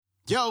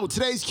Yo,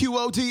 today's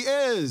QOD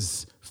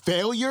is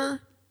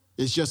failure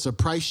is just a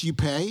price you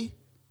pay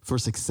for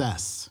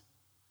success.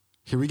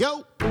 Here we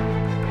go.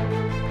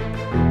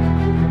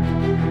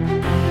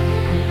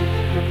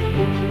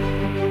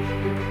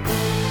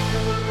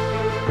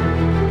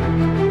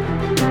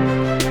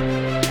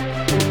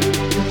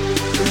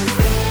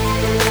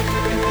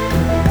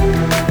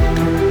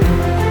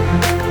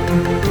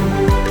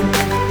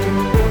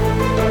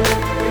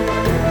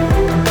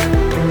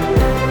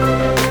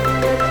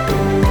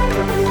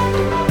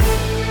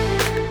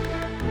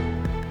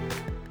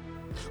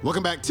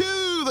 Welcome back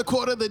to the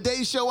Quote of the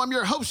Day Show. I'm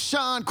your host,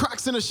 Sean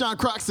Croxton of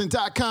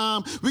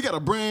SeanCroxton.com. We got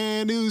a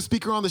brand new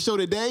speaker on the show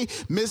today,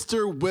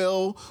 Mr.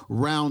 Will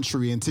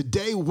Roundtree. And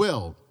today,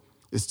 Will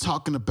is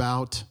talking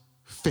about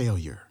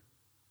failure.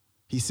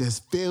 He says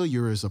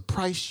failure is a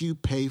price you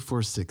pay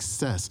for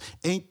success.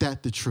 Ain't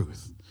that the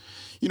truth?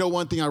 You know,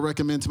 one thing I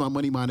recommend to my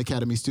Money Mind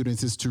Academy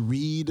students is to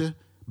read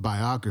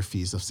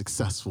biographies of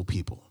successful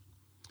people.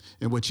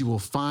 And what you will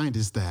find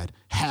is that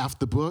half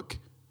the book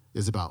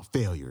is about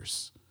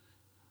failures.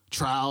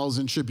 Trials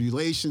and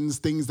tribulations,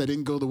 things that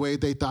didn't go the way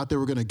they thought they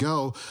were going to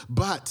go.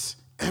 But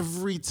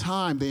every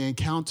time they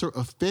encounter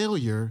a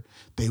failure,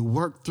 they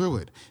work through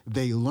it.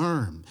 They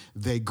learn,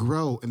 they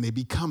grow, and they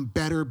become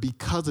better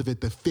because of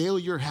it. The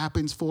failure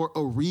happens for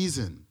a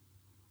reason.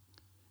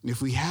 And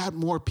if we had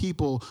more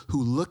people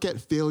who look at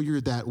failure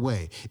that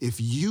way,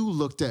 if you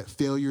looked at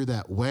failure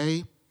that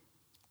way,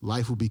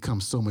 life would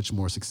become so much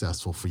more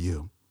successful for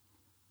you.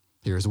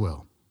 Here's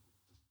Will.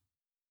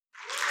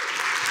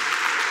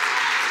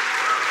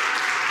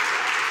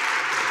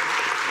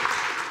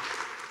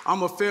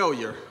 I'm a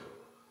failure,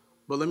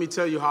 but let me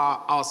tell you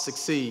how I'll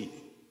succeed.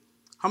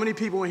 How many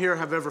people in here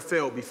have ever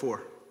failed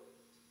before?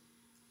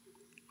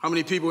 How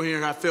many people in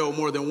here have failed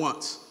more than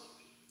once?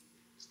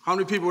 How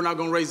many people are not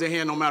going to raise their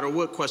hand no matter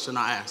what question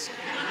I ask?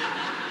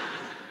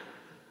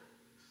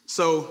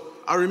 So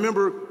I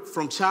remember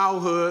from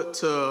childhood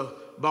to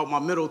about my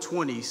middle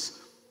 20s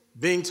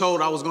being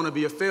told I was going to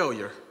be a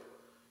failure.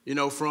 You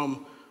know,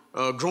 from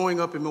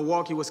growing up in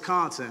Milwaukee,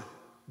 Wisconsin,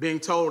 being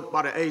told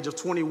by the age of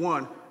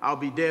 21, I'll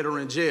be dead or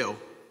in jail.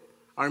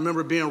 I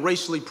remember being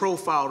racially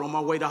profiled on my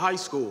way to high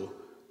school,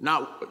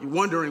 not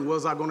wondering,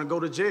 was I going to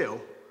go to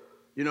jail?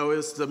 You know,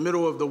 it's the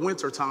middle of the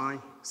winter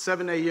time,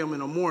 7 a.m. in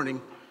the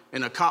morning,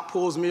 and a cop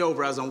pulls me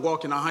over as I'm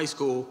walking to high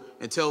school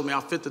and tells me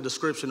I fit the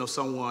description of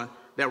someone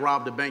that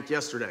robbed a bank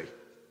yesterday.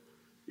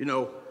 You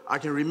know, I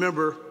can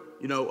remember,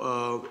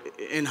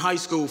 in high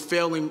school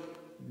failing,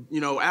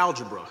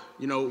 algebra,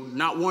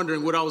 not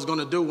wondering what I was going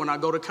to do when I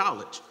go to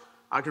college.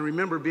 I can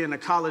remember being a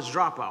college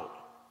dropout.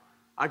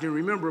 I can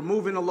remember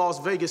moving to Las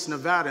Vegas,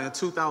 Nevada in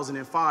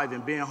 2005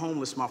 and being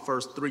homeless my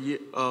first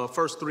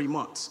 3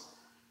 months.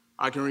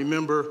 I can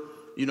remember,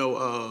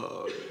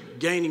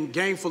 gaining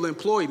gainful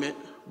employment,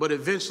 but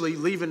eventually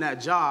leaving that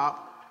job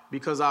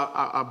because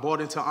I bought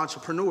into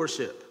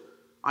entrepreneurship.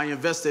 I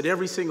invested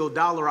every single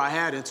dollar I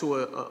had into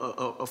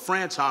a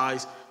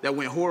franchise that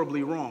went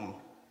horribly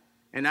wrong.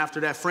 And after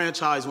that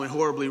franchise went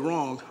horribly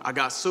wrong, I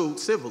got sued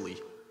civilly.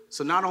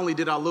 So not only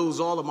did I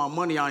lose all of my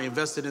money I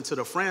invested into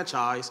the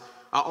franchise,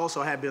 I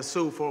also had been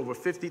sued for over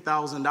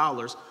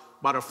 $50,000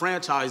 by the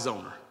franchise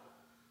owner.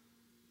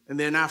 And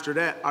then after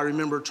that, I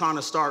remember trying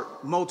to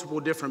start multiple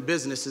different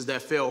businesses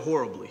that failed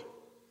horribly.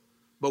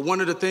 But one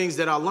of the things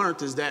that I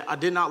learned is that I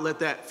did not let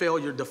that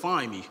failure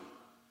define me.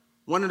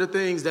 One of the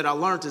things that I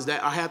learned is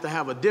that I had to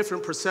have a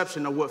different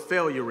perception of what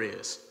failure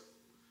is.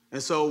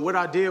 And so what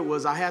I did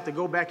was I had to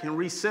go back and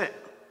reset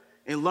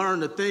and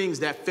learn the things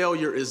that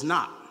failure is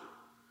not.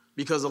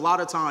 Because a lot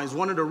of times,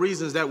 one of the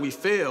reasons that we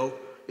fail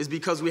is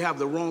because we have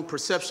the wrong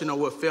perception of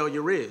what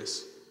failure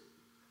is.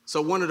 So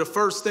one of the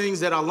first things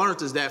that I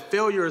learned is that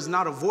failure is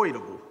not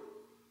avoidable.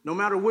 No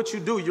matter what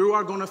you do, you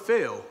are going to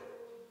fail.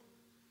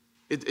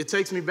 It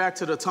takes me back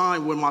to the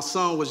time when my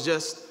son was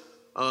just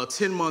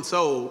 10 months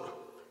old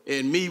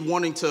and me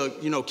wanting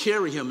to,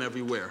 carry him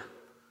everywhere.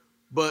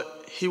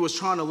 But he was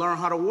trying to learn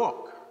how to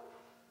walk.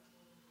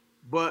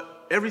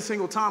 But every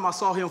single time I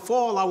saw him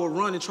fall, I would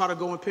run and try to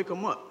go and pick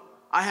him up.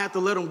 I had to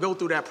let him go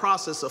through that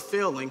process of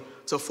failing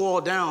to fall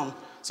down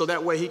so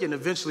that way he can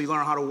eventually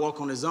learn how to walk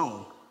on his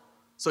own.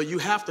 So you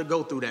have to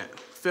go through that.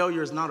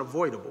 Failure is not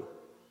avoidable.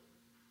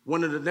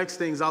 One of the next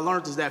things I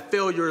learned is that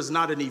failure is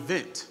not an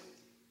event.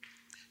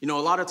 A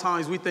lot of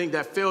times we think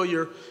that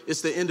failure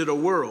is the end of the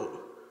world,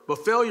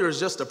 but failure is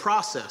just a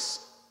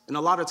process. And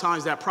a lot of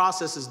times that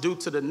process is due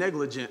to the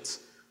negligence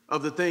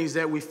of the things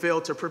that we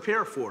fail to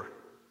prepare for.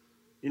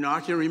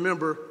 I can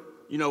remember,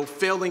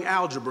 failing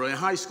algebra in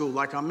high school,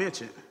 like I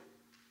mentioned.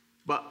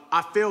 But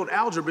I failed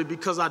algebra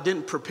because I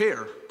didn't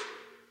prepare.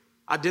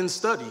 I didn't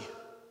study.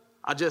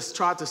 I just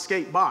tried to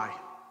skate by.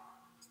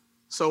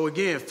 So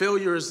again,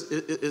 failure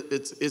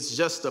it's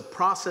just a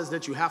process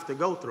that you have to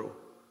go through.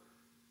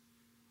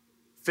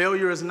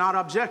 Failure is not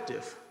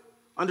objective.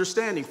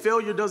 Understanding,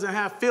 failure doesn't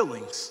have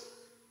feelings.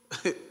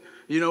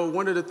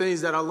 One of the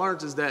things that I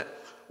learned is that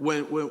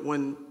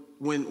when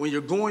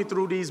you're going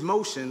through these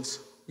motions,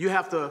 you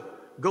have to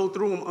go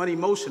through them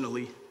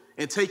unemotionally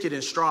and take it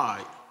in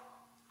stride.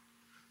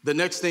 The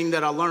next thing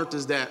that I learned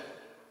is that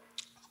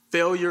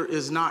failure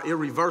is not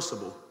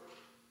irreversible.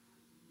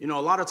 You know,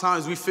 a lot of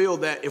times we feel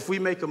that if we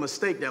make a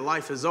mistake, that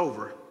life is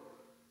over.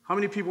 How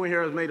many people in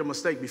here have made a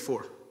mistake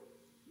before?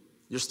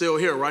 You're still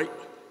here, right?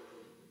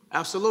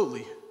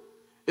 Absolutely.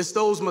 It's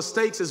those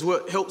mistakes is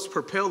what helps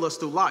propel us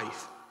through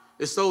life.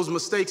 It's those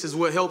mistakes is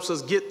what helps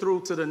us get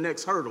through to the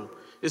next hurdle.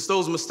 It's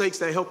those mistakes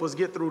that help us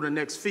get through the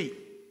next feat.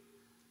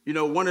 You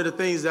know, one of the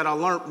things that I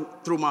learned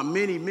through my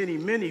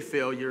many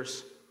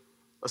failures,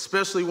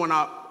 especially when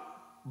I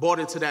bought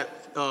into that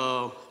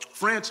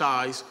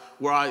franchise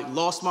where I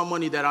lost my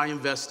money that I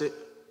invested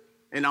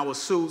and I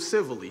was sued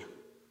civilly.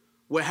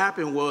 What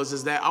happened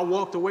is that I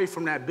walked away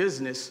from that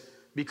business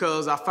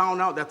because I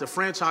found out that the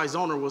franchise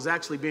owner was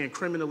actually being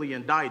criminally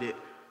indicted.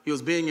 He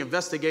was being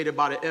investigated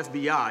by the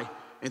FBI,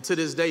 and to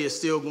this day is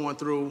still going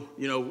through,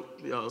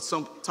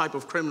 some type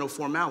of criminal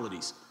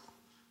formalities.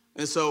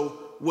 And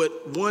so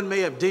what one may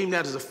have deemed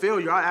that as a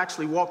failure, I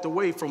actually walked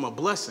away from a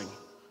blessing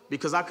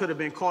because I could have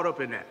been caught up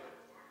in that.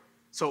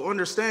 So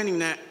understanding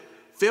that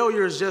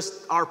failure is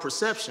just our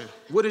perception.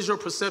 What is your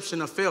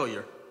perception of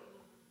failure?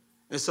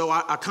 And so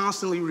I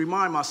constantly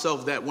remind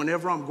myself that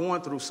whenever I'm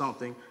going through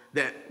something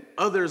that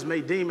others may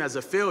deem as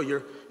a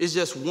failure, it's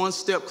just one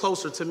step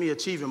closer to me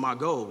achieving my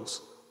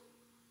goals.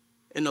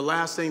 And the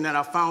last thing that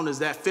I found is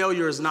that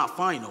failure is not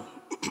final.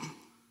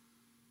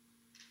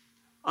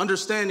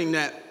 Understanding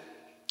that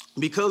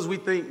because we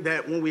think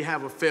that when we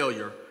have a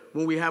failure,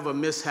 when we have a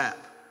mishap,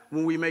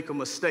 when we make a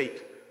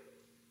mistake,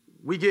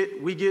 we get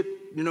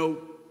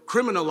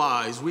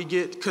criminalized, we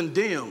get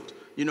condemned,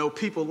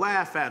 people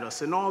laugh at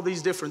us and all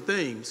these different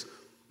things.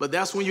 But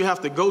that's when you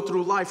have to go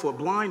through life with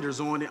blinders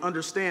on and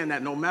understand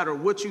that no matter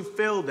what you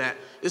failed at,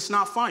 it's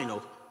not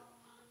final.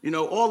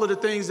 All of the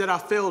things that I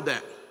failed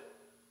at,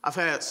 I've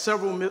had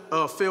several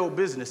failed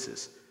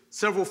businesses,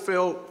 several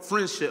failed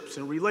friendships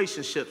and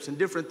relationships and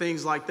different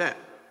things like that.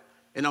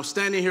 And I'm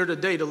standing here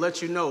today to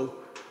let you know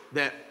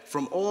that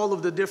from all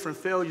of the different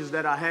failures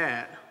that I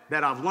had,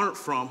 that I've learned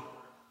from,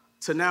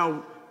 to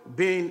now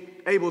being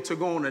able to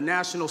go on a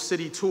national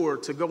city tour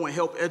to go and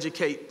help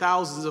educate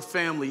thousands of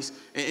families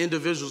and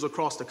individuals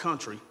across the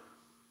country.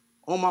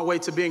 On my way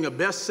to being a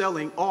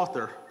best-selling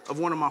author of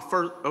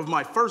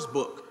my first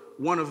book,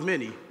 one of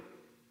many,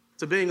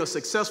 to being a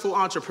successful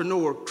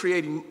entrepreneur,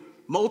 creating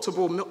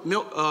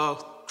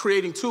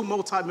two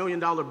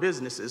multi-million-dollar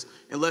businesses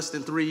in less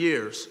than 3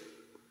 years.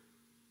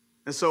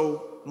 And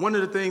so one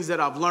of the things that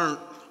I've learned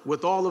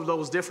with all of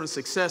those different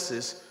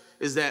successes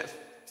is that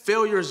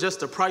failure is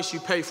just the price you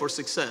pay for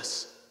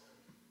success.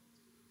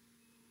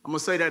 I'm gonna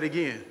say that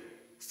again.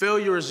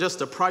 Failure is just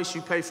the price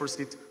you pay for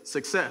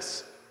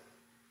success.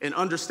 And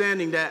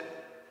understanding that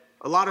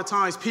a lot of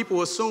times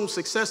people assume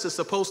success is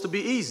supposed to be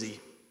easy.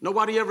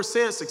 Nobody ever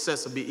said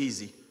success would be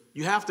easy.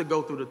 You have to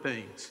go through the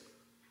things.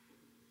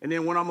 And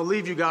then what I'm gonna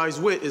leave you guys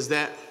with is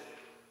that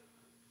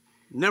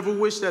never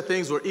wish that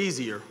things were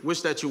easier,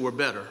 wish that you were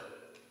better.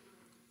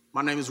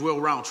 My name is Will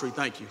Roundtree,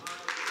 thank you.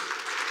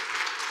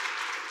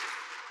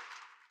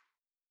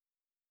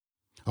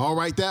 All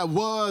right, that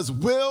was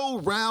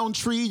Will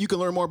Roundtree. You can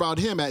learn more about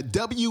him at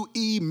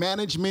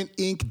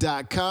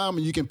wemanagementinc.com,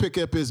 and you can pick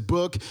up his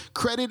book,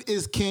 Credit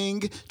is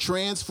King,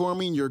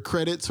 Transforming Your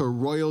Credit to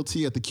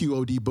Royalty, at the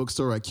QOD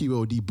bookstore at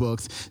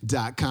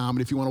QODbooks.com.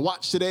 And if you want to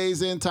watch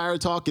today's entire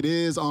talk, it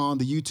is on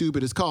the YouTube.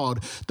 It is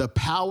called The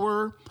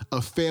Power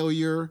of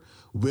Failure,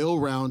 Will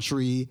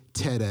Roundtree,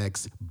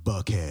 TEDx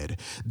Buckhead.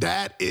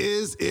 That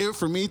is it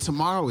for me.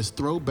 Tomorrow is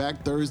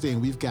Throwback Thursday,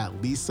 and we've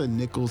got Lisa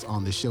Nichols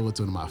on the show. It's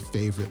one of my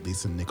favorite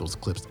Lisa Nichols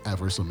clips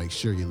ever, so make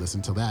sure you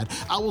listen to that.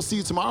 I will see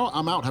you tomorrow.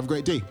 I'm out. Have a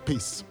great day.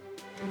 Peace.